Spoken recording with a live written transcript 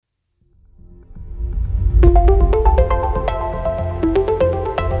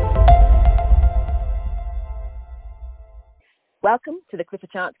Welcome to the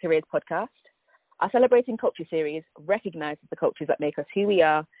Clifford Chance Careers Podcast. Our Celebrating Culture series recognizes the cultures that make us who we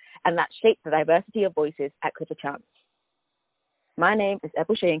are and that shape the diversity of voices at Clifford Chance. My name is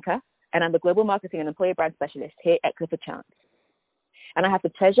Ebun Soyinka, and I'm the Global Marketing and Employer Brand Specialist here at Clifford Chance. And I have the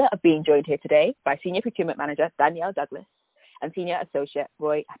pleasure of being joined here today by Senior Procurement Manager Danielle Douglas and Senior Associate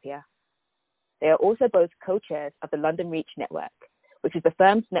Roy Appiah. They are also both co-chairs of the London Reach Network, which is the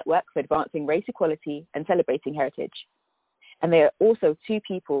firm's network for advancing race equality and celebrating heritage. And they are also two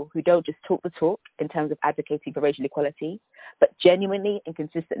people who don't just talk the talk in terms of advocating for racial equality, but genuinely and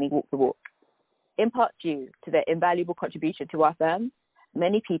consistently walk the walk. In part due to their invaluable contribution to our firm,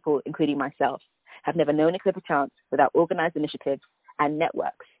 many people, including myself, have never known a Clifford Chance without organized initiatives and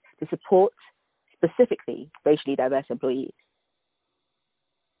networks to support specifically racially diverse employees.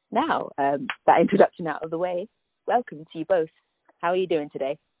 Now, that introduction out of the way, welcome to you both. How are you doing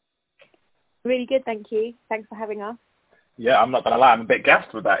today? Really good, thank you. Thanks for having us. Yeah, I'm not gonna lie, I'm a bit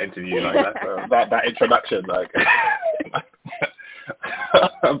gassed with that interview, that introduction.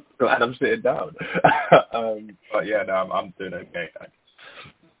 I'm glad I'm sitting down. But yeah, no, I'm doing okay. Thanks.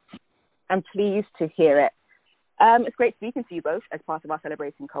 I'm pleased to hear it. It's great speaking to you both as part of our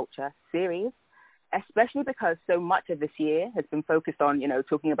Celebrating Culture series, especially because so much of this year has been focused on,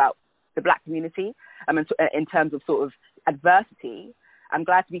 talking about the Black community in terms of sort of adversity. I'm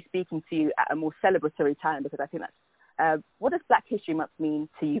glad to be speaking to you at a more celebratory time because I think that's what does Black History Month mean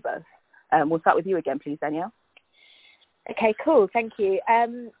to you both? We'll start with you again, please, Danielle. Okay, cool. Thank you.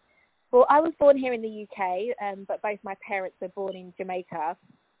 Well, I was born here in the UK, but both my parents were born in Jamaica.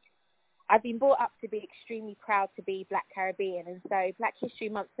 I've been brought up to be extremely proud to be Black Caribbean, and so Black History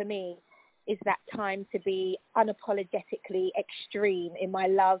Month for me is that time to be unapologetically extreme in my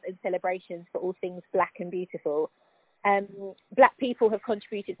love and celebrations for all things Black and beautiful. Black people have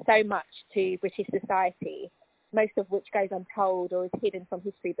contributed so much to British society, most of which goes untold or is hidden from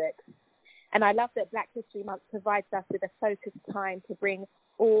history books. And I love that Black History Month provides us with a focused time to bring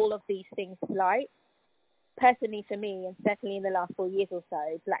all of these things to light. Personally for me, and certainly in the last 4 years or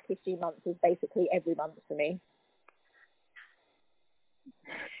so, Black History Month is basically every month for me.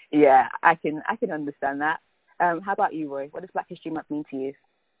 Yeah, I can understand that. How about you, Roy? What does Black History Month mean to you?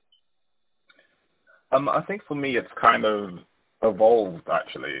 I think for me it's kind of evolved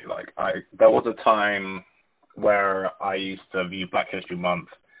actually. There was a time where I used to view Black History Month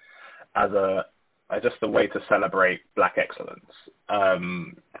as just a way to celebrate Black excellence.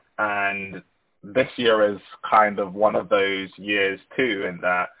 And this year is kind of one of those years too, in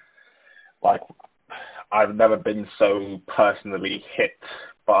that I've never been so personally hit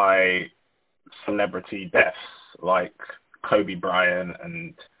by celebrity deaths like Kobe Bryant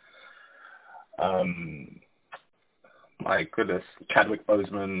and my goodness, Chadwick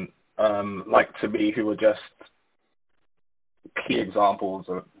Boseman, to me, who were just key examples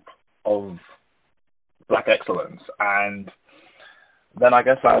of Black excellence. And then I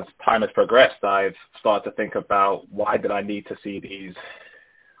guess as time has progressed, I've started to think about why did I need to see these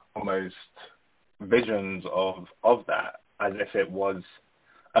almost visions of that as if it was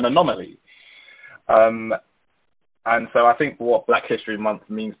an anomaly. And so I think what Black History Month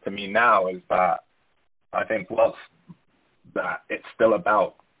means to me now is that I think that it's still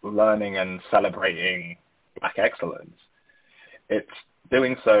about learning and celebrating Black excellence. It's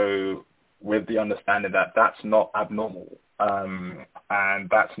doing so with the understanding that that's not abnormal, and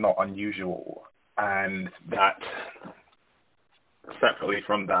that's not unusual, and that separately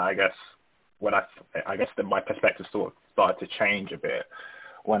from that, I guess that my perspective sort of started to change a bit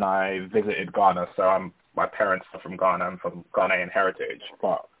when I visited Ghana. So my parents are from Ghana. I'm from Ghanaian heritage,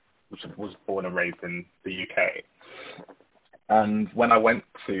 but was born and raised in the UK. And when I went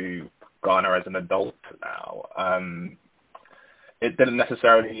to Ghana as an adult now, it didn't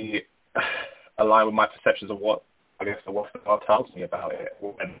necessarily align with my perceptions of what the world tells me about it.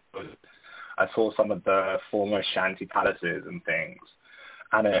 When I saw some of the former shanty palaces and things,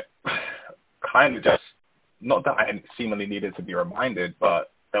 and it kind of just, not that I seemingly needed to be reminded,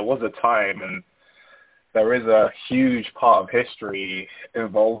 but there was a time, and there is a huge part of history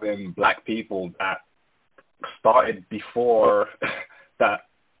involving Black people that started before that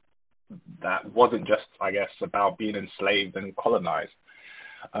wasn't just, I guess, about being enslaved and colonized.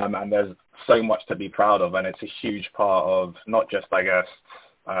 And there's so much to be proud of, and it's a huge part of not just, I guess,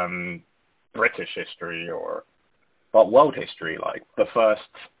 British history but world history. Like, the first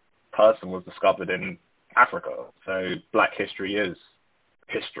person was discovered in Africa, so Black history is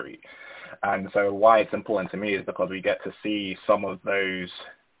history. And so why it's important to me is because we get to see some of those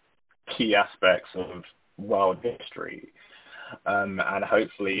key aspects of world history, and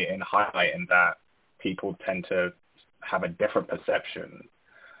hopefully in highlighting that, people tend to have a different perception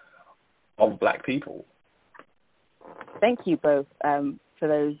of Black people. Thank you both for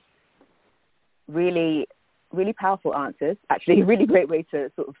those really, really powerful answers. Actually, a really great way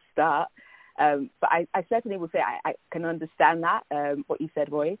to sort of start. But I certainly will say I can understand that, what you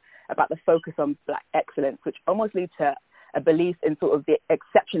said, Roy, about the focus on Black excellence, which almost leads to a belief in sort of the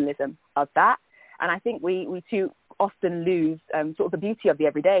exceptionalism of that. And I think we too often lose sort of the beauty of the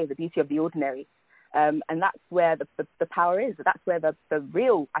everyday, the beauty of the ordinary. And that's where the power is. That's where the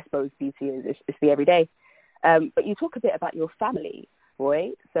real, I suppose, beauty is the everyday. But you talk a bit about your family,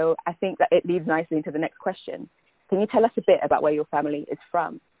 Roy, so I think that it leads nicely into the next question. Can you tell us a bit about where your family is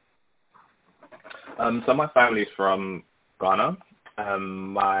from? So my family's from Ghana.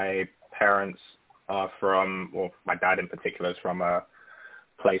 My parents are from, well, my dad in particular is from a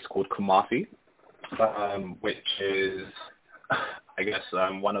place called Kumasi, which is, I guess,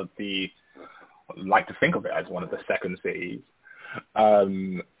 one of the, like to think of it as one of the second cities.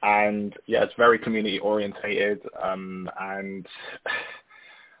 And yeah, it's very community orientated. And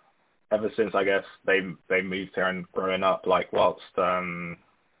ever since, I guess, they moved here and growing up, like whilst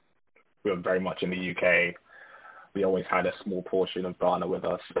we were very much in the UK, we always had a small portion of Ghana with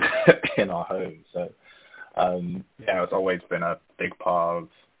us in our home. So yeah, it's always been a big part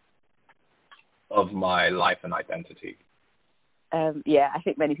of my life and identity. Yeah, I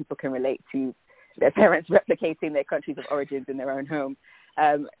think many people can relate to their parents replicating their countries of origins in their own home.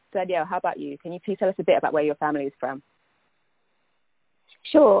 Danielle, how about you? Can you please tell us a bit about where your family is from?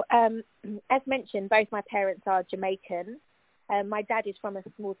 Sure. As mentioned, both my parents are Jamaican. My dad is from a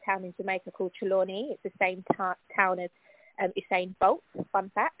small town in Jamaica called Trelawney. It's the same town as Usain Bolt,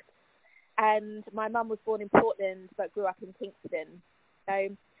 fun fact. And my mum was born in Portland but grew up in Kingston.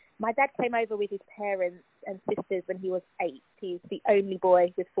 So my dad came over with his parents and sisters when he was 8. He's the only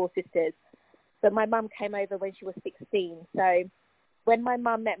boy with 4 sisters. But my mum came over when she was 16. So when my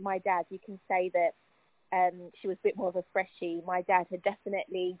mum met my dad, you can say that she was a bit more of a freshie. My dad had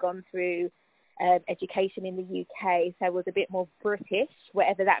definitely gone through education in the UK, so was a bit more British,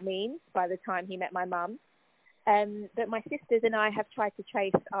 whatever that means, by the time he met my mum. But my sisters and I have tried to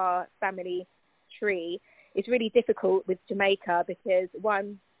trace our family tree. It's really difficult with Jamaica because,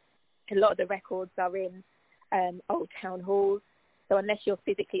 one, a lot of the records are in old town halls, so unless you're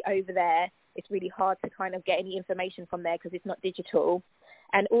physically over there, it's really hard to kind of get any information from there because it's not digital.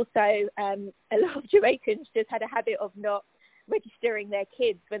 And also, a lot of Jamaicans just had a habit of not registering their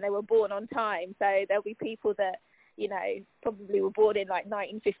kids when they were born on time. So there'll be people that, you know, probably were born in like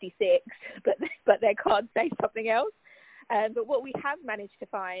 1956, but their cards say something else. But what we have managed to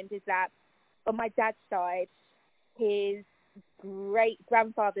find is that on my dad's side, his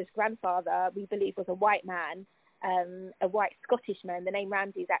great-grandfather's grandfather, we believe, was a white man, a white Scottish man. The name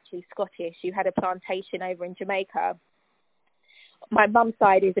Ramsey is actually Scottish, who had a plantation over in Jamaica. My mum's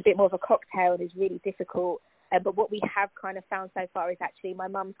side is a bit more of a cocktail and is really difficult. But what we have kind of found so far is actually my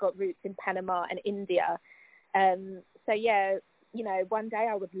mum's got roots in Panama and India. So, yeah, you know, one day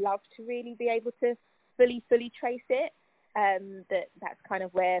I would love to really be able to fully trace it. That's kind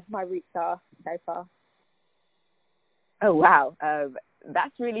of where my roots are so far. Oh, wow.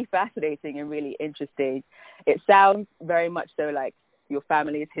 That's really fascinating and really interesting. It sounds very much so like your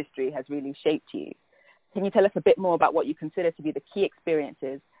family's history has really shaped you. Can you tell us a bit more about what you consider to be the key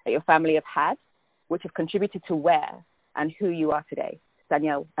experiences that your family have had, which have contributed to where and who you are today?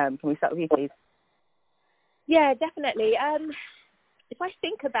 Danielle, can we start with you, please? Yeah, definitely. If I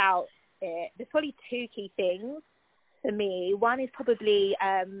think about it, there's probably 2 key things for me. One is probably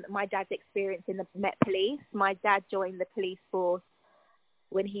my dad's experience in the Met Police. My dad joined the police force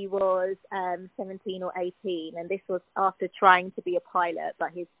when he was 17 or 18, and this was after trying to be a pilot,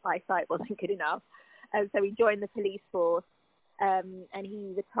 but his eyesight wasn't good enough. So he joined the police force, and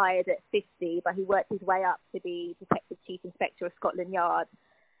he retired at 50, but he worked his way up to be Detective Chief Inspector of Scotland Yard.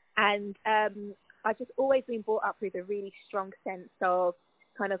 And I've just always been brought up with a really strong sense of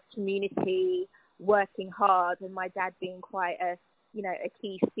kind of community, working hard, and my dad being quite a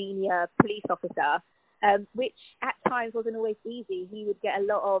key senior police officer, which at times wasn't always easy. He would get a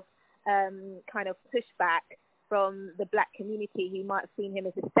lot of kind of pushback from the black community who might have seen him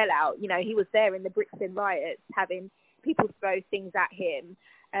as a sellout. You know, he was there in the Brixton riots having people throw things at him.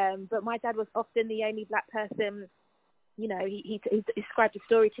 But my dad was often the only black person. You know, he described a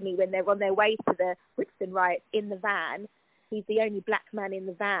story to me when they're on their way to the Brixton riots in the van. He's the only black man in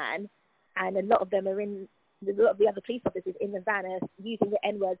the van, and a lot of them are in. A lot of the other police officers in the van are using the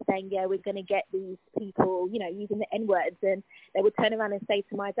N-word, saying, yeah, we're going to get these people, you know, using the N-words. And they would turn around and say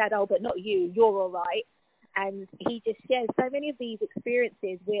to my dad, oh, but not you, you're all right. And he just shares so many of these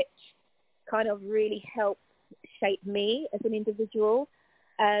experiences which kind of really helped shaped me as an individual.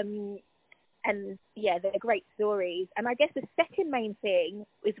 And yeah, they're great stories. And I guess the second main thing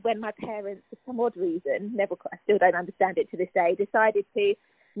is when my parents, for some odd reason, I still don't understand it to this day, decided to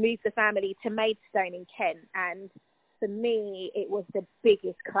move the family to Maidstone in Kent. And for me, it was the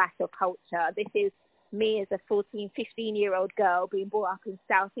biggest clash of culture. This is me as a 14, 15-year-old girl being brought up in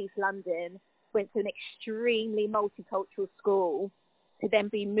southeast London, went to an extremely multicultural school, to then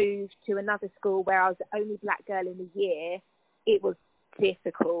be moved to another school where I was the only black girl in the year. It was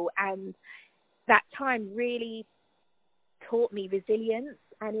difficult, and that time really taught me resilience,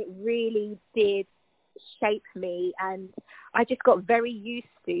 and it really did shape me, and I just got very used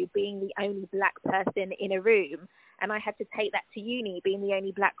to being the only black person in a room, and I had to take that to uni, being the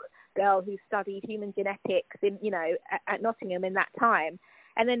only black girl who studied human genetics in, at Nottingham in that time,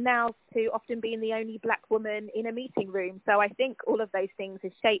 and then now to often being the only black woman in a meeting room. So I think all of those things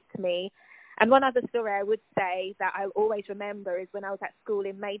have shaped me. And one other story I would say that I'll always remember is when I was at school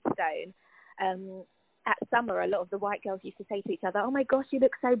in Maidstone. At summer, a lot of the white girls used to say to each other, "Oh my gosh, you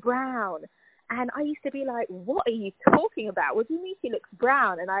look so brown." And I used to be like, "What are you talking about? What do you mean she looks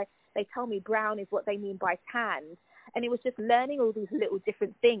brown?" And they tell me brown is what they mean by tanned. And it was just learning all these little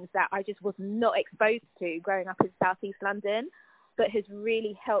different things that I just was not exposed to growing up in southeast London, but has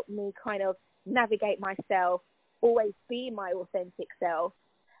really helped me kind of navigate myself, always be my authentic self,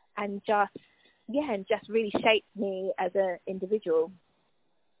 and just really shaped me as an individual.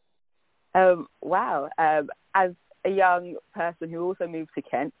 Wow. As a young person who also moved to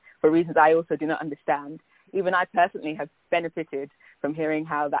Kent for reasons I also do not understand, even I personally have benefited from hearing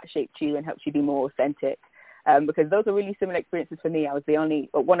how that shaped you and helped you be more authentic, because those are really similar experiences for me. I was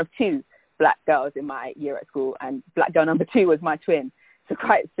one of two black girls in my year at school, and black girl number 2 was my twin, so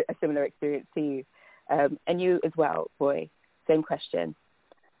quite a similar experience to you. And you as well, Roy, same question.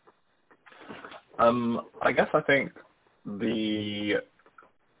 I guess I think the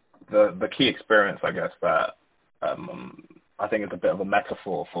key experience, I guess, that I think is a bit of a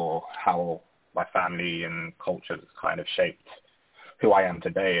metaphor for how my family and culture has kind of shaped who I am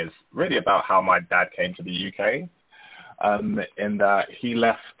today is really about how my dad came to the UK, in that he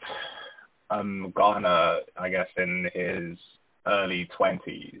left Ghana, I guess, in his early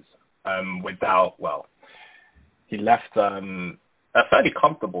 20s he left a fairly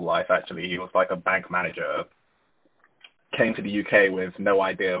comfortable life, actually. He was like a bank manager, came to the UK with no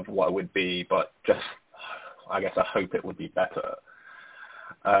idea of what it would be, but just, I guess, a hope it would be better.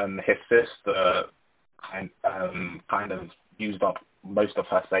 His sister kind of used up most of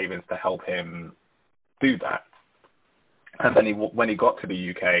her savings to help him do that. And then when he got to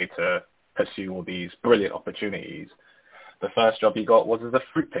the UK to pursue all these brilliant opportunities, the first job he got was as a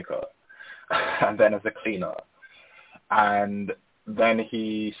fruit picker and then as a cleaner. And then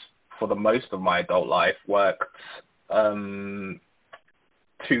he, for the most of my adult life, worked 2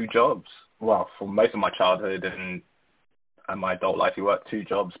 jobs. Well, for most of my childhood and my adult life, he worked 2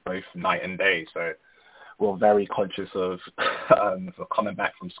 jobs, both night and day. So we're very conscious of coming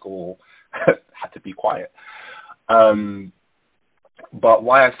back from school, had to be quiet. But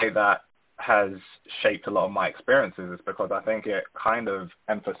why I say that has shaped a lot of my experiences is because I think it kind of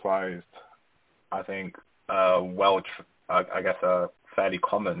emphasized, I think, I guess a fairly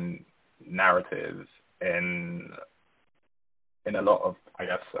common narrative in a lot of, I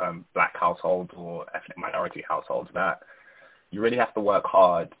guess, black households or ethnic minority households, that you really have to work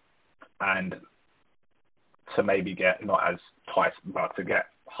hard and to maybe get to get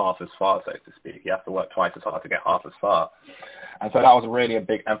half as far, so to speak. You have to work twice as hard to get half as far. And so that was really a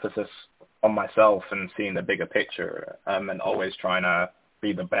big emphasis on myself and seeing the bigger picture, and always trying to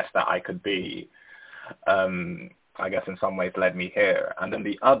be the best that I could be, I guess in some ways led me here. And then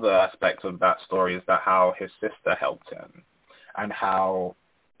the other aspect of that story is that how his sister helped him, and how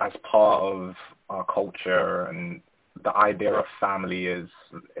as part of our culture and the idea of family is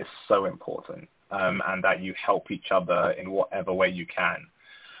so important, and that you help each other in whatever way you can.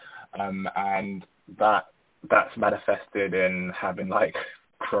 And that's manifested in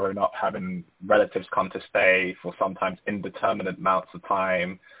growing up, having relatives come to stay for sometimes indeterminate amounts of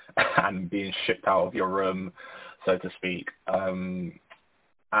time and being shipped out of your room, so to speak.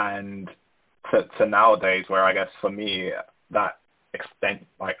 And to nowadays, where I guess for me, that extent,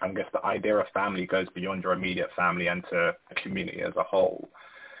 I guess the idea of family goes beyond your immediate family and to the community as a whole.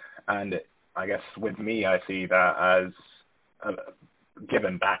 And I guess with me, I see that as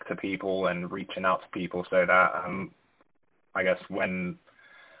giving back to people and reaching out to people, so that I guess when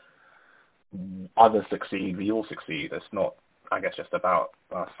others succeed, we all succeed. It's not, I guess, just about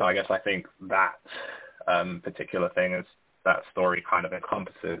us. So I guess I think that particular thing is that story kind of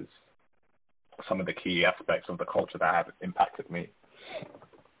encompasses some of the key aspects of the culture that have impacted me.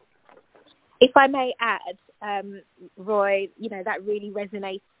 If I may add, Roy, that really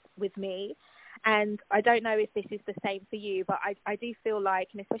resonates with me. And I don't know if this is the same for you, but I do feel like,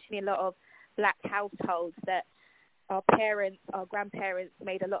 and especially in a lot of Black households, that our parents, our grandparents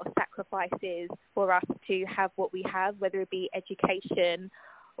made a lot of sacrifices for us to have what we have, whether it be education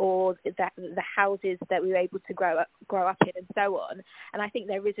or the houses that we were able to grow up in and so on. And I think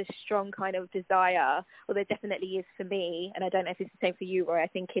there is a strong kind of desire, or there definitely is for me, and I don't know if it's the same for you, Roy, I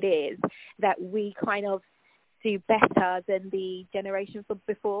think it is, that we kind of do better than the generation from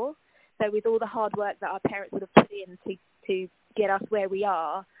before. So with all the hard work that our parents would have put in to get us where we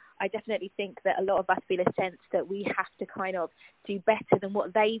are, I definitely think that a lot of us feel a sense that we have to kind of do better than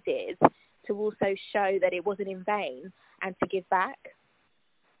what they did to also show that it wasn't in vain and to give back.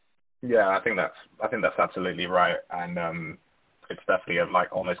 Yeah, I think that's absolutely right, and it's definitely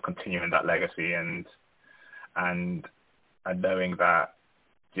like almost continuing that legacy and knowing that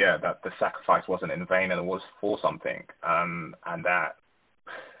that the sacrifice wasn't in vain and it was for something, and that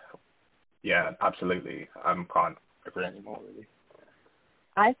absolutely, I can't agree anymore really.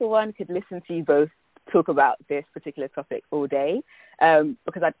 I, for one, could listen to you both talk about this particular topic all day,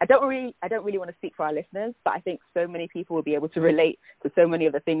 because I don't really want to speak for our listeners, but I think so many people will be able to relate to so many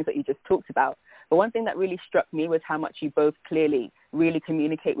of the things that you just talked about. But one thing that really struck me was how much you both clearly really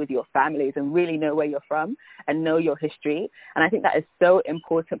communicate with your families and really know where you're from and know your history. And I think that is so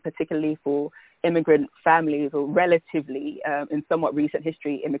important, particularly for immigrant families, or relatively in somewhat recent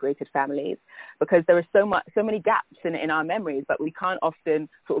history immigrated families, because there are so many gaps in our memories, but we can't often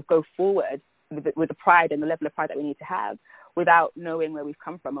sort of go forward with the pride and the level of pride that we need to have without knowing where we've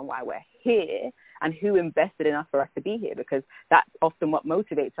come from and why we're here and who invested in us for us to be here, because that's often what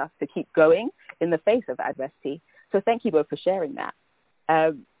motivates us to keep going in the face of adversity. So thank you both for sharing that.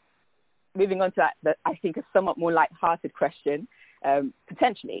 Moving on to that I think a somewhat more light-hearted question,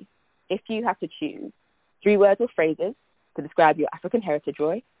 potentially, if you have to choose 3 words or phrases to describe your African heritage,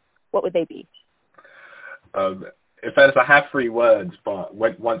 Roy, what would they be? In fairness, I have 3 words, but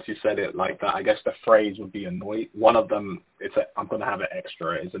once you said it like that, I guess the phrase would be annoyed. One of them, I'm going to have an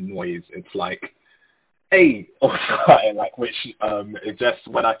extra, is a noise. It's like, hey, or something, like, which it just,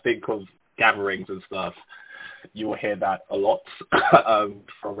 when I think of gatherings and stuff, you will hear that a lot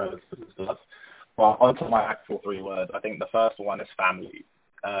from relatives and stuff. But onto my actual 3 words, I think the first one is family.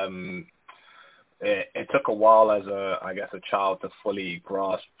 It took a while as a child to fully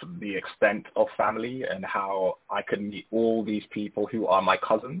grasp the extent of family and how I could meet all these people who are my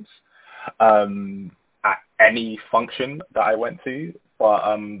cousins at any function that I went to. But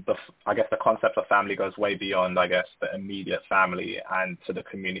the concept of family goes way beyond, the immediate family and to the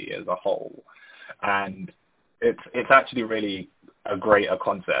community as a whole. And it's actually really a greater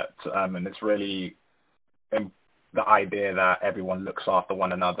concept, and it's really the idea that everyone looks after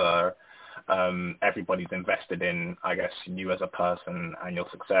one another. Everybody's invested in, you as a person and your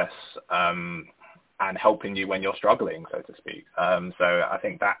success, and helping you when you're struggling, so to speak. So I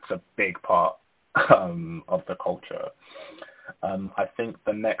think that's a big part of the culture. I think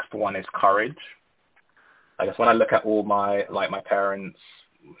the next one is courage. I guess when I look at all my parents,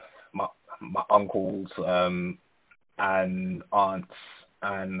 my uncles, and aunts,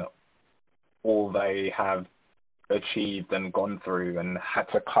 and all they have achieved and gone through and had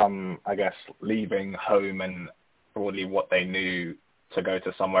to come, leaving home and broadly what they knew to go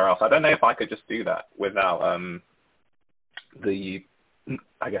to somewhere else. I don't know if I could just do that without a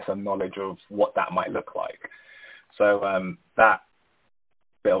knowledge of what that might look like. So that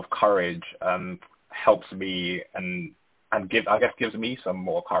bit of courage helps me and gives me some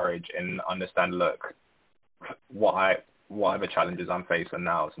more courage in understand, look, whatever challenges I'm facing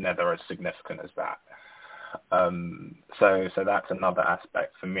now is never as significant as that. So that's another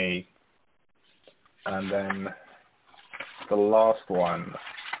aspect for me. And then the last one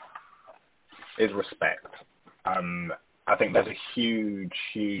is respect. I think there's a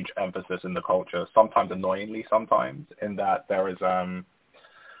huge emphasis in the culture, sometimes annoyingly, in that there is a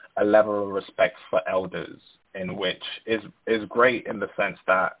level of respect for elders, in which is great in the sense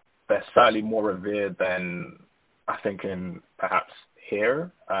that they're certainly more revered than I think in perhaps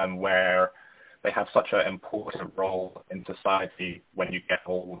here, where they have such an important role in society when you get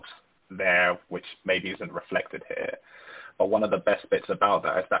old there, which maybe isn't reflected here. But one of the best bits about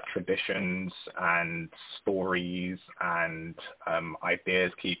that is that traditions and stories and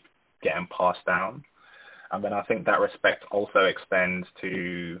ideas keep getting passed down. And then I think that respect also extends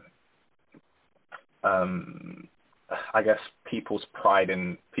to, people's pride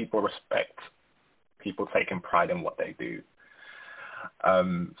in, people respect people taking pride in what they do.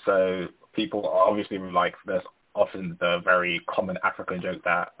 So people obviously like there's often the very common African joke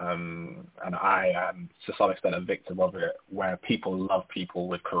that, and I am to some extent a victim of it, where people love people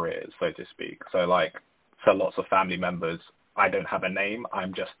with careers, so to speak. So like for lots of family members, I don't have a name,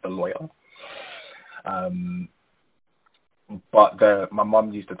 I'm just the lawyer. But my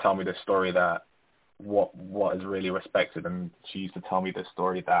mum used to tell me this story that what is really respected, and she used to tell me this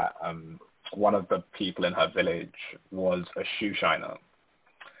story that one of the people in her village was a shoe shiner,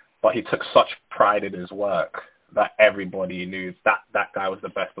 but he took such pride in his work that everybody knew that guy was the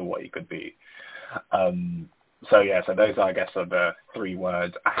best of what he could be. So those I guess are the 3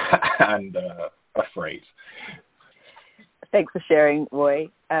 words and a phrase. Thanks for sharing, Roy.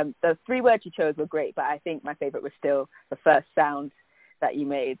 The 3 words you chose were great, but I think my favorite was still the first sound that you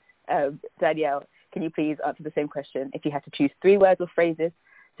made. Danielle, can you please answer the same question? If you had to choose 3 words or phrases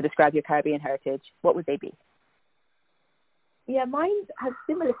to describe your Caribbean heritage, what would they be? Yeah, mine has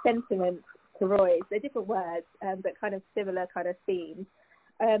similar sentiments to Roy's. They're different words, but kind of similar kind of themes.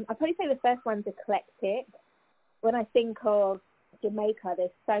 I'd probably say the first one's eclectic. When I think of Jamaica,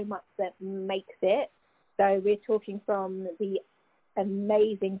 there's so much that makes it. So we're talking from the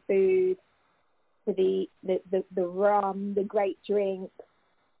amazing food to the rum, the great drink,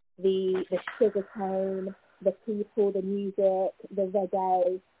 the sugar cane, the people, the music, the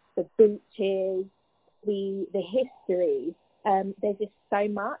reggae, the beaches, the history. There's just so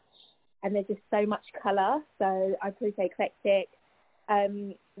much, and there's just so much colour. So I'd probably say eclectic.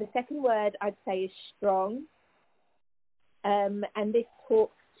 The second word I'd say is strong. And this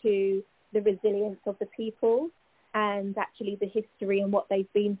talks to the resilience of the people and actually the history and what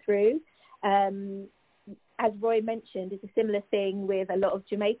they've been through. As Roy mentioned, it's a similar thing with a lot of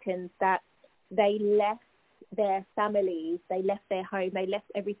Jamaicans, that they left their families, they left their home, they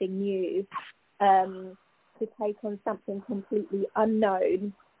left everything new to take on something completely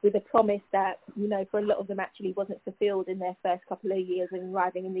unknown, with a promise that, you know, for a lot of them actually wasn't fulfilled in their first couple of years of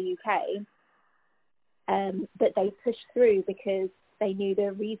arriving in the UK. But they pushed through because they knew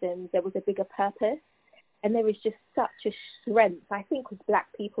their reasons, there was a bigger purpose. And there is just such a strength, I think, with Black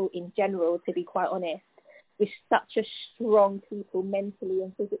people in general, to be quite honest. We're such a strong people mentally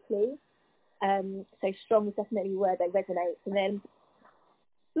and physically. So strong is definitely a word that resonates. And then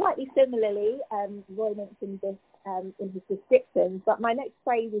slightly similarly, Roy mentioned this in his description, but my next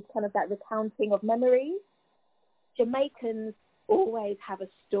phrase is kind of that recounting of memories. Jamaicans always have a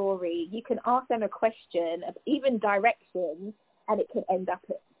story. You can ask them a question, even directions, and it can end up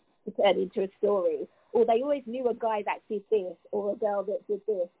to turn into a story. Or they always knew a guy that did this, or a girl that did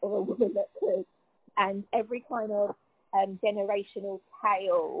this, or a woman that could. And every kind of generational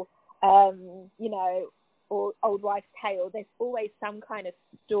tale, you know, or old wives' tale, there's always some kind of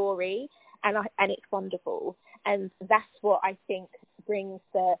story, and it's wonderful. And that's what I think brings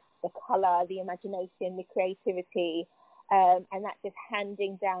the colour, the imagination, the creativity, and that just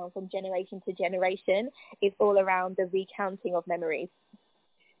handing down from generation to generation is all around the recounting of memories.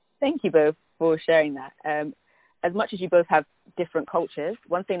 Thank you both for sharing that. As much as you both have different cultures,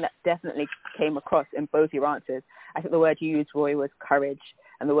 one thing that definitely came across in both your answers, I think the word you used, Roy, was courage,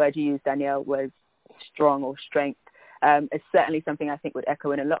 and the word you used, Danielle, was strong or strength. It's certainly something I think would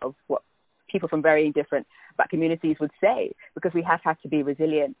echo in a lot of what people from very different Black communities would say, because we have had to be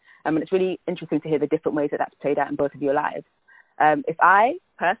resilient. And it's really interesting to hear the different ways that that's played out in both of your lives. If I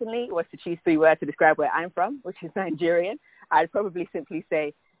personally was to choose 3 words to describe where I'm from, which is Nigerian, I'd probably simply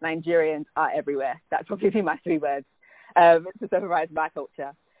say Nigerians are everywhere. That's probably my 3 words to summarize my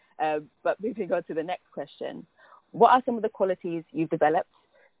culture. But moving on to the next question, what are some of the qualities you've developed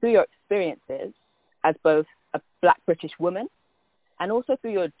through your experiences as both a Black British woman and also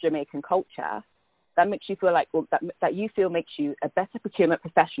through your Jamaican culture that makes you feel like, or that you feel makes you a better procurement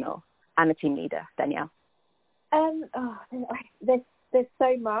professional and a team leader, Danielle? There's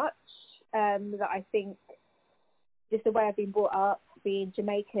so much that I think just the way I've been brought up, being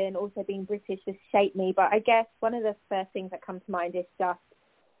Jamaican, also being British, has shaped me. But I guess one of the first things that comes to mind is just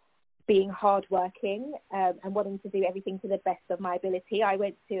being hardworking and wanting to do everything to the best of my ability. I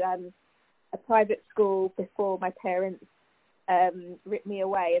went to a private school before my parents ripped me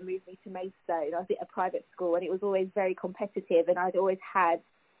away and moved me to Maidstone. I was at a private school, and it was always very competitive, and I'd always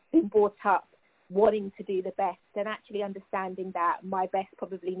been brought up wanting to do the best, and actually understanding that my best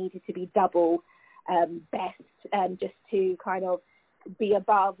probably needed to be double best, just to kind of be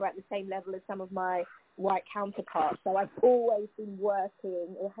above or at the same level as some of my white counterparts. So I've always been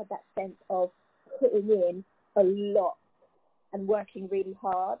working, or had that sense of putting in a lot and working really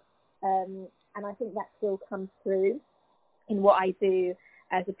hard, and I think that still comes through in what I do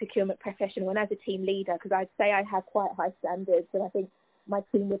as a procurement professional and as a team leader, because I'd say I have quite high standards, and I think my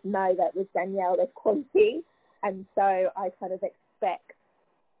team would know that with Danielle there's quality, and so I kind of expect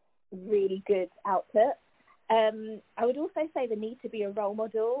really good output. I would also say the need to be a role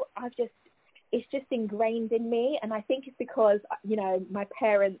model. It's just ingrained in me, and I think it's because, you know, my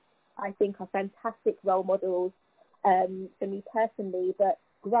parents, I think, are fantastic role models for me personally, but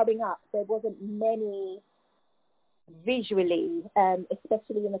growing up there wasn't many visually,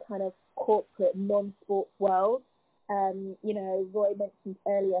 especially in the kind of corporate non-sports world. You know, Roy mentioned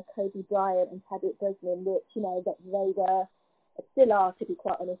earlier Kobe Bryant and Chadwick Boseman, which, you know, that they were, still are, to be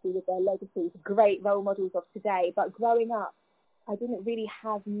quite honest with their legacies, great role models of today. But growing up, I didn't really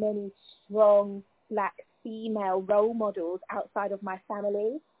have many strong black female role models outside of my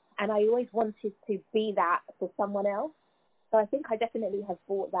family, and I always wanted to be that for someone else. So I think I definitely have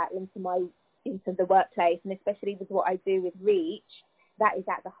brought that into the workplace, and especially with what I do with Reach, that is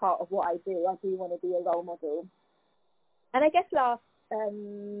at the heart of what I do. I do want to be a role model. And I guess last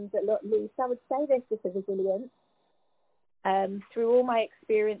but not least, I would say there's just a resilience. Through all my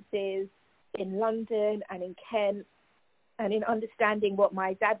experiences in London and in Kent, and in understanding what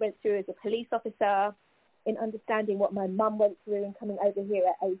my dad went through as a police officer, in understanding what my mum went through and coming over here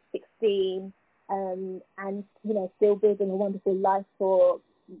at age 16, and, you know, still building a wonderful life for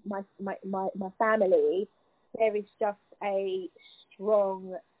my family, there is just a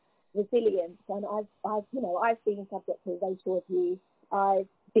strong resilience. And I've been subject to racial abuse. I've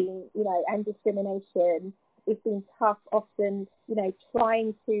been, you know, and discrimination. It's been tough often, you know,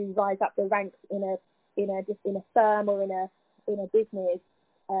 trying to rise up the ranks in a firm or in a business,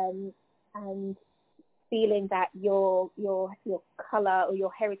 and feeling that your colour or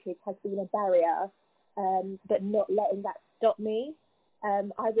your heritage has been a barrier, but not letting that stop me.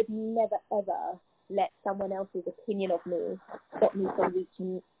 I would never ever let someone else's opinion of me stop me from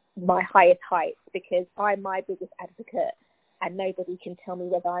reaching my highest heights, because I'm my biggest advocate, and nobody can tell me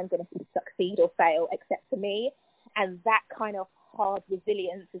whether I'm going to succeed or fail except for me. And that kind of hard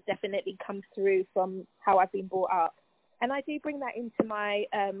resilience has definitely come through from how I've been brought up. And I do bring that into my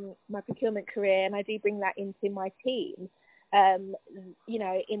my procurement career, and I do bring that into my team, you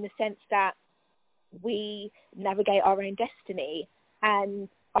know, in the sense that we navigate our own destiny and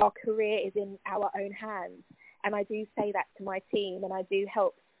our career is in our own hands. And I do say that to my team, and I do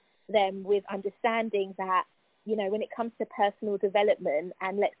help them with understanding that, you know, when it comes to personal development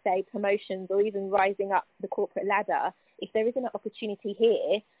and, let's say, promotions or even rising up the corporate ladder, if there isn't an opportunity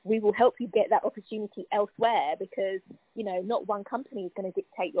here, we will help you get that opportunity elsewhere, because, you know, not one company is going to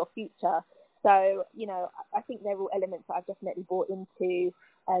dictate your future. So, you know, I think they're all elements that I've definitely brought into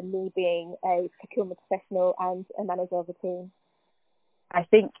me being a procurement professional and a manager of a team. I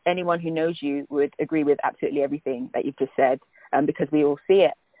think anyone who knows you would agree with absolutely everything that you've just said, because we all see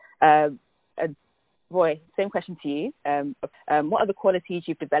it. Roy, same question to you. What are the qualities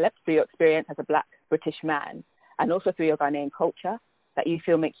you've developed through your experience as a Black British man, and also through your Ghanaian culture, that you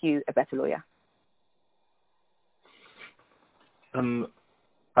feel make you a better lawyer?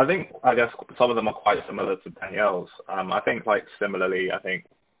 I guess some of them are quite similar to Danielle's. I think, like, similarly, I think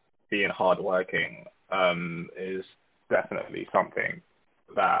being hardworking is definitely something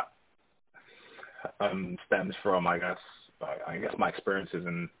that stems from, I guess my experiences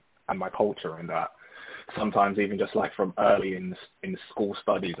and my culture, in that sometimes even just like from early in school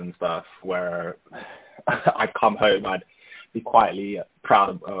studies and stuff, where I'd come home, I'd be quietly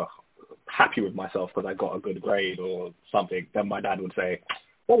proud of, happy with myself because I got a good grade or something. Then my dad would say,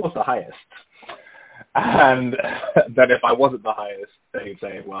 "What was the highest?" And then if I wasn't the highest, they'd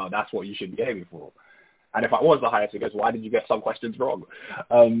say, "Well, that's what you should be aiming for." And if I was the highest, he goes, "Why did you get some questions wrong?"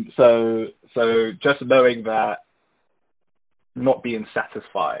 So just knowing that not being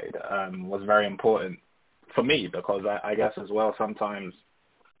satisfied was very important for me, because I guess as well sometimes,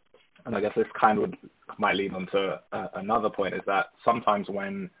 and I guess this kind of might lead on to another point, is that sometimes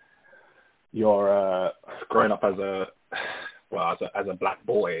when you're growing up as a Black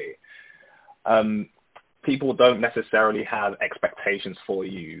boy, people don't necessarily have expectations for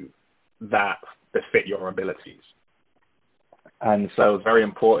you that befit your abilities. And so it's very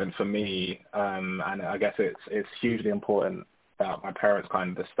important for me, and I guess it's hugely important that my parents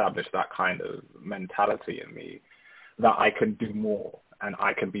kind of established that kind of mentality in me, that I can do more and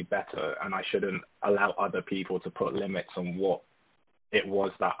I can be better, and I shouldn't allow other people to put limits on what it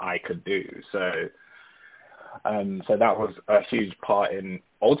was that I could do. So that was a huge part in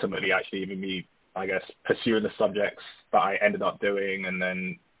ultimately actually even me, I guess, pursuing the subjects that I ended up doing, and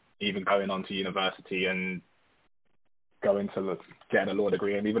then even going on to university and going to getting a law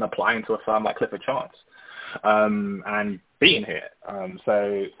degree, and even applying to a firm like Clifford Chance, and being here.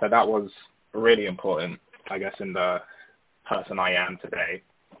 So that was really important, I guess, in the person I am today.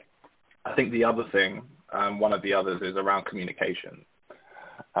 I think the other thing, one of the others, is around communication.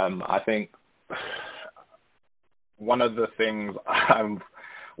 I think one of the things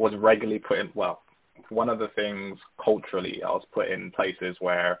was regularly put in, one of the things culturally I was put in places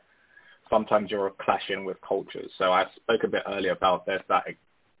where sometimes you're clashing with cultures. So I spoke a bit earlier about there's that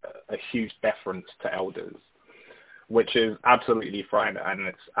a huge deference to elders, which is absolutely fine and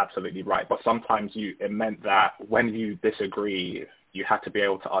it's absolutely right. But sometimes it meant that when you disagree, you had to be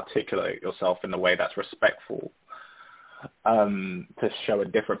able to articulate yourself in a way that's respectful, to show a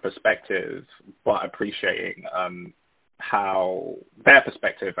different perspective, but appreciating how their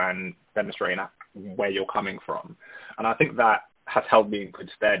perspective and demonstrating where you're coming from. And I think that has held me in good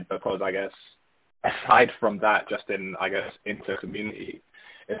stead because I guess aside from that, just in, I guess, inter-community,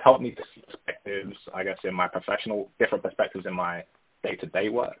 it helped me to see perspectives, I guess, in my different perspectives in my day-to-day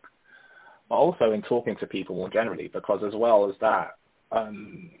work, but also in talking to people more generally, because as well as that,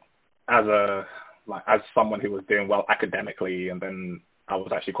 as someone who was doing well academically, and then I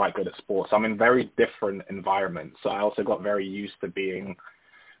was actually quite good at sports, I'm in very different environments. So I also got very used to being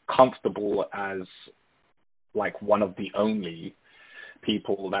comfortable as like one of the only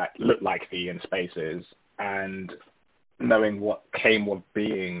people that look like me in spaces, and knowing what came with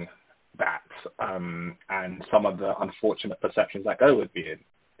being that, and some of the unfortunate perceptions that go with being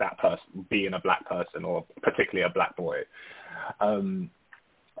that person, being a black person, or particularly a black boy, and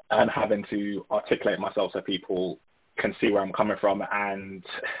having to articulate myself so people can see where I'm coming from and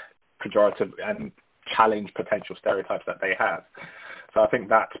pejorative and challenge potential stereotypes that they have. So I think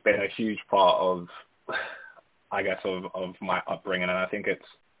that's been a huge part of, I guess, of my upbringing, and I think it's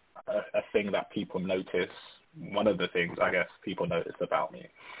a thing that people notice. One of the things I guess people notice about me.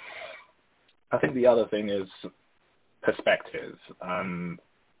 I think the other thing is perspective.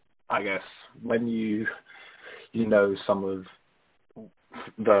 I guess when you know some of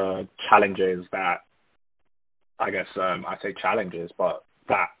the challenges that, I guess, I say challenges, but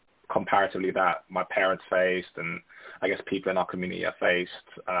that comparatively that my parents faced, and I guess people in our community are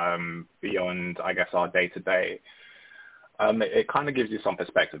faced beyond, I guess, our day-to-day, it kind of gives you some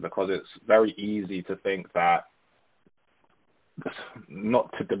perspective, because it's very easy to think that,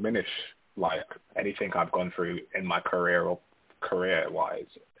 not to diminish like anything I've gone through in my career or career-wise,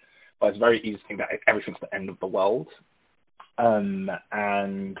 but it's very easy to think that everything's the end of the world. And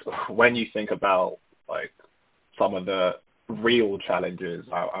when you think about like some of the real challenges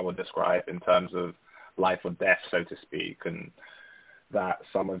I would describe in terms of life or death, so to speak, and that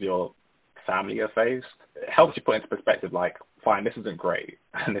some of your family are faced, it helps you put into perspective, like, fine, this isn't great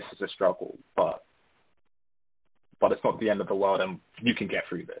and this is a struggle, but it's not the end of the world and you can get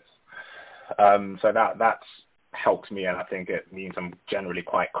through this. So that's helped me, and I think it means I'm generally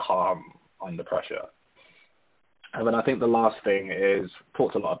quite calm under pressure. And then I think the last thing is,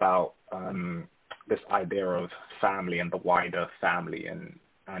 talked a lot about this idea of family and the wider family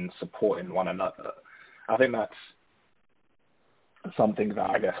and supporting one another. I think that's something that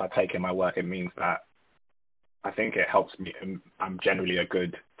I guess I take in my work. It means that I think it helps me. I'm generally a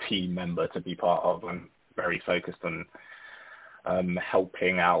good team member to be part of. I'm very focused on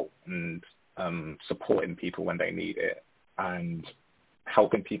helping out and supporting people when they need it, and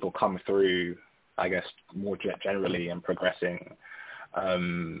helping people come through, I guess, more generally, and progressing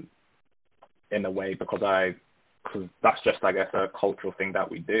in a way, because that's just, I guess, a cultural thing that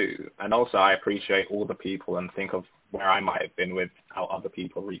we do. And also I appreciate all the people and think of where I might have been without other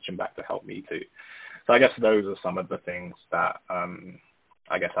people reaching back to help me too. So I guess those are some of the things that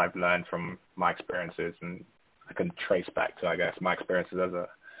I guess I've learned from my experiences, and I can trace back to, I guess, my experiences as a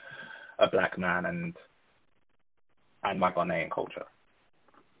black man and my Ghanaian culture.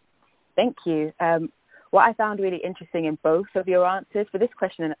 Thank you. What I found really interesting in both of your answers for this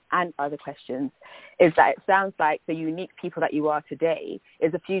question and other questions is that it sounds like the unique people that you are today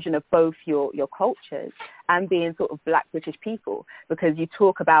is a fusion of both your cultures and being sort of Black British people, because you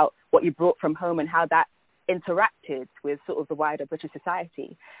talk about what you brought from home and how that interacted with sort of the wider British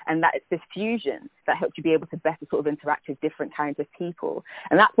society, and that it's this fusion that helped you be able to better sort of interact with different kinds of people.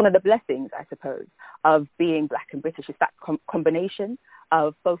 And that's one of the blessings, I suppose, of being Black and British, is that combination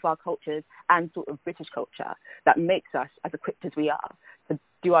of both our cultures and sort of British culture that makes us as equipped as we are to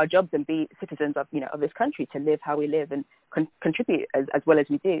do our jobs and be citizens of, of this country, to live how we live and contribute as well as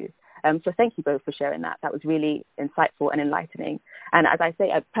we do. So thank you both for sharing that. That was really insightful and enlightening. And as I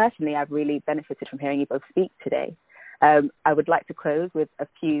say, I've really benefited from hearing you both speak today. I would like to close with a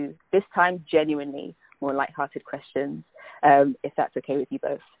few, this time genuinely more lighthearted questions, if that's okay with you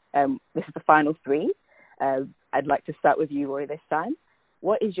both. This is the final three. I'd like to start with you, Roy, this time.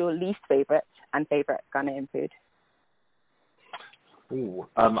 What is your least favorite and favorite Ghanaian food? Ooh,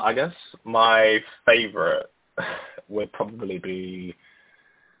 I guess my favorite would probably be,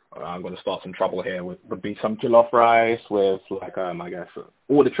 I'm going to start some trouble here, would be some jollof rice with like, I guess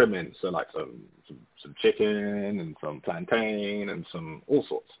all the trimmings. So like some chicken and some plantain and some all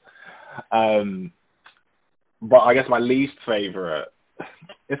sorts. But I guess my least favorite,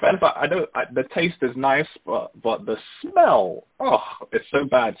 in fact, the taste is nice, but the smell, it's so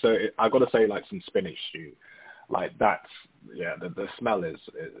bad. So I got to say like some spinach stew. Like that's, yeah, the smell is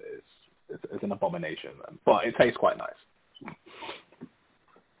an abomination, but it tastes quite nice.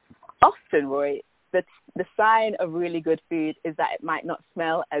 Often, Roy, the sign of really good food is that it might not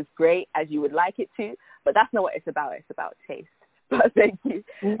smell as great as you would like it to, but that's not what it's about. It's about taste. But thank you.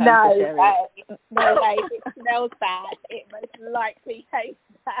 No way. It smells bad. It most likely tastes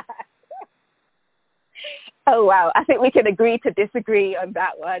bad. Oh, wow. I think we can agree to disagree on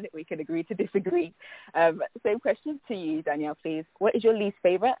that one. We can agree to disagree. Same question to you, Danielle, please. What is your least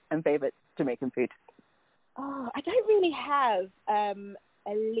favorite and favorite Jamaican food? Oh, I don't really have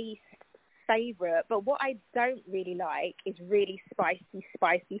a least favorite, but what I don't really like is really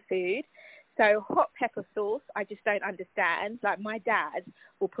spicy food. So hot pepper sauce, I just don't understand. Like my dad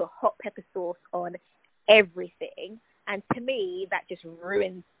will put hot pepper sauce on everything. And to me, that just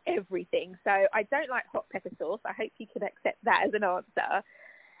ruins everything. So I don't like hot pepper sauce. I hope you can accept that as an answer.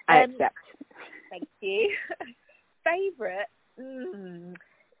 I accept. Thank you. Favourite?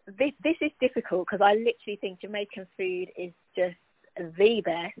 This is difficult because I literally think Jamaican food is just the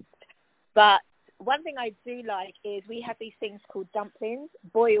best. But one thing I do like is we have these things called dumplings,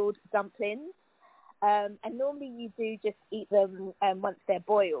 boiled dumplings. And normally you do just eat them once they're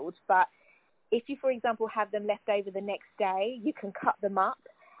boiled. But if you, for example, have them left over the next day, you can cut them up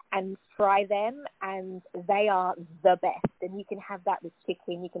and fry them, and they are the best. And you can have that with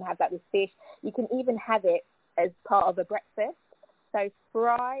chicken, you can have that with fish, you can even have it as part of a breakfast. So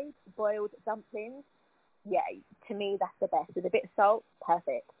fried, boiled dumplings, yeah, to me that's the best. With a bit of salt,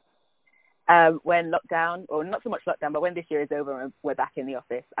 perfect. When lockdown, or not so much lockdown, but when this year is over and we're back in the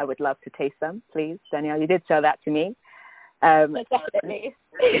office, I would love to taste them, please. Danielle, you did tell that to me. Definitely.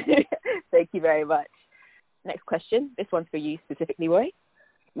 Thank you very much. Next question. This one's for you specifically, Roy.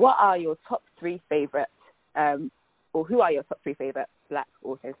 What are your top three favorite, or who are your top three favorite Black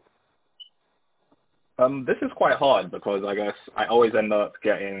authors? This is quite hard because I guess I always end up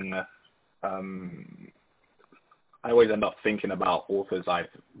thinking about authors I've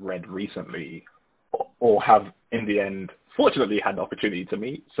read recently or have in the end fortunately had the opportunity to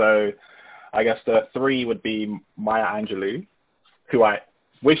meet. So I guess the three would be Maya Angelou, who I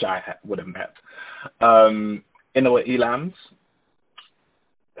wish I would have met, Inoa Elams,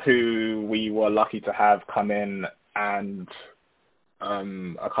 who we were lucky to have come in and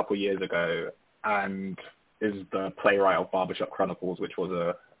a couple years ago, and is the playwright of Barbershop Chronicles, which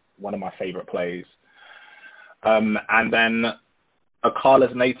was one of my favorite plays. And then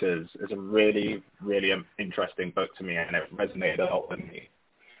Akala's Natives is a really, really interesting book to me, and it resonated a lot with me.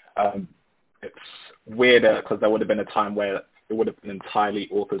 It's weirder because there would have been a time where it would have been entirely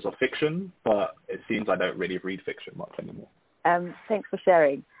authors of fiction, but it seems I don't really read fiction much anymore. Thanks for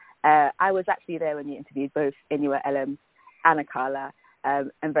sharing. I was actually there when you interviewed both Inoa Elams and Akala,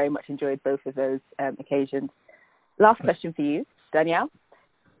 and very much enjoyed both of those occasions. Last question for you, Danielle.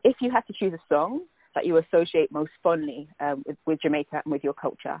 If you had to choose a song that you associate most fondly with Jamaica and with your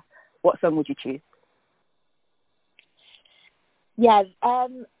culture, what song would you choose? Yeah,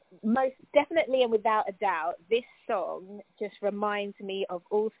 most definitely and without a doubt, this song just reminds me of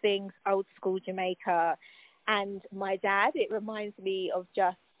all things old school Jamaica and my dad. It reminds me of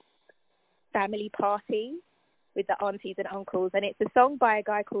just family parties with the aunties and uncles, and it's a song by a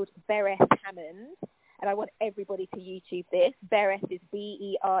guy called Beres Hammond, and I want everybody to YouTube this. Beres is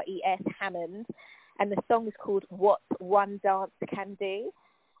Beres Hammond, and the song is called What One Dance Can Do,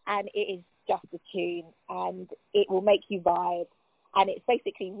 and it is just a tune, and it will make you vibe. And it's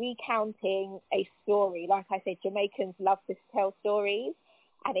basically recounting a story. Like I said, Jamaicans love to tell stories,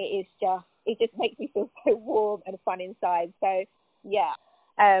 and it just makes me feel so warm and fun inside. So, yeah.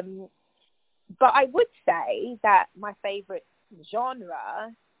 But I would say that my favourite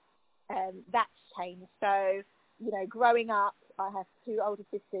genre, that's changed. So, growing up, I have two older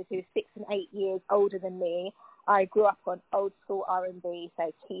sisters who are 6 and 8 years older than me. I grew up on old school R&B,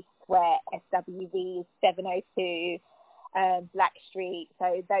 so Keith Sweat, SWV, 702, Blackstreet,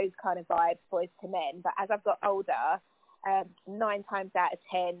 so those kind of vibes, Boys to Men. But as I've got older, 9 times out of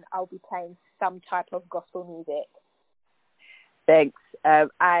 10, I'll be playing some type of gospel music. Thanks.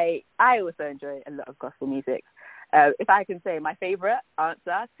 I also enjoy a lot of gospel music. If I can say, my favorite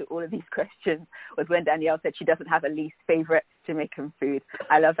answer to all of these questions was when Danielle said she doesn't have a least favorite Jamaican food.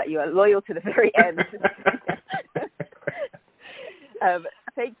 I love that you are loyal to the very end.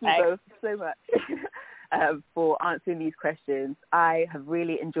 Thank you both so much for answering these questions. I have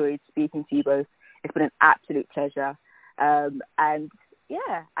really enjoyed speaking to you both. It's been an absolute pleasure. And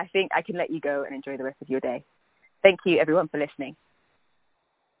yeah, I think I can let you go and enjoy the rest of your day. Thank you, everyone, for listening.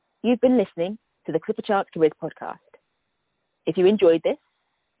 You've been listening to the Clifford Chance Careers Podcast. If you enjoyed this,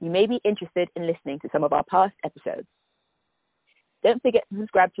 you may be interested in listening to some of our past episodes. Don't forget to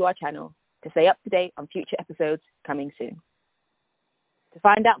subscribe to our channel to stay up to date on future episodes coming soon. To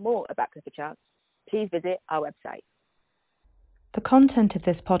find out more about Clifford Chance, please visit our website. The content of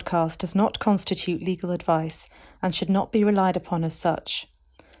this podcast does not constitute legal advice and should not be relied upon as such.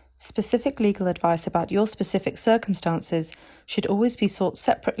 Specific legal advice about your specific circumstances should always be sought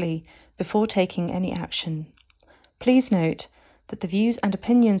separately before taking any action. Please note that the views and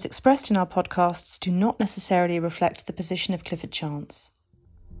opinions expressed in our podcasts do not necessarily reflect the position of Clifford Chance.